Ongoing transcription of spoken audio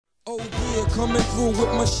Oh yeah, coming through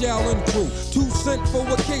with my Shaolin crew. 2 cents for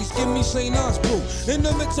a case, give me St. Nas brew. In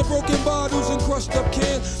the mix of broken bottles and crushed up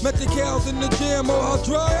cans. Met the cows in the jam, oh how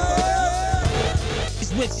dry.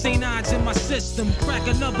 It's with St. Ides in my system. Crack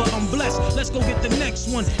another, I'm blessed. Let's go get the next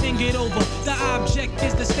one and get over. The object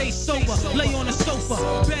is to stay sober. Lay on the sofa.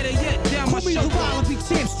 Better yet, down my shoulder. Call me the wild, be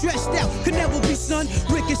champ, stressed out. Could never be son.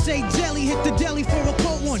 Ricochet jelly, hit the deli for a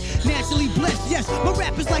cold one. Naturally blessed, yes. My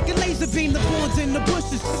rap is like a laser beam. The boards in the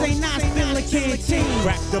bushes. St. Ides feel like canteen.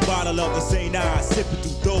 Crack the bottle of the St. Ides, sipping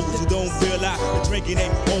through those who don't realize the drinking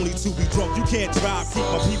ain't only to be drunk. You can't drive, keep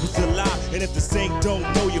my peoples alive. And if the saint don't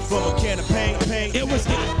know you from a can of pain. It was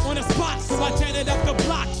hot on the spot, so I tended up the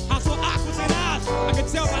block. I saw aquas and eyes, I could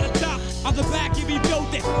tell by the top. On the back, he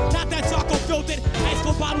rebuilt it. Not that charcoal filled it, ice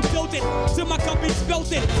cold bottle filled it. Till my company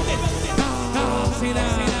spilled it. St.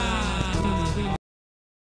 Ides.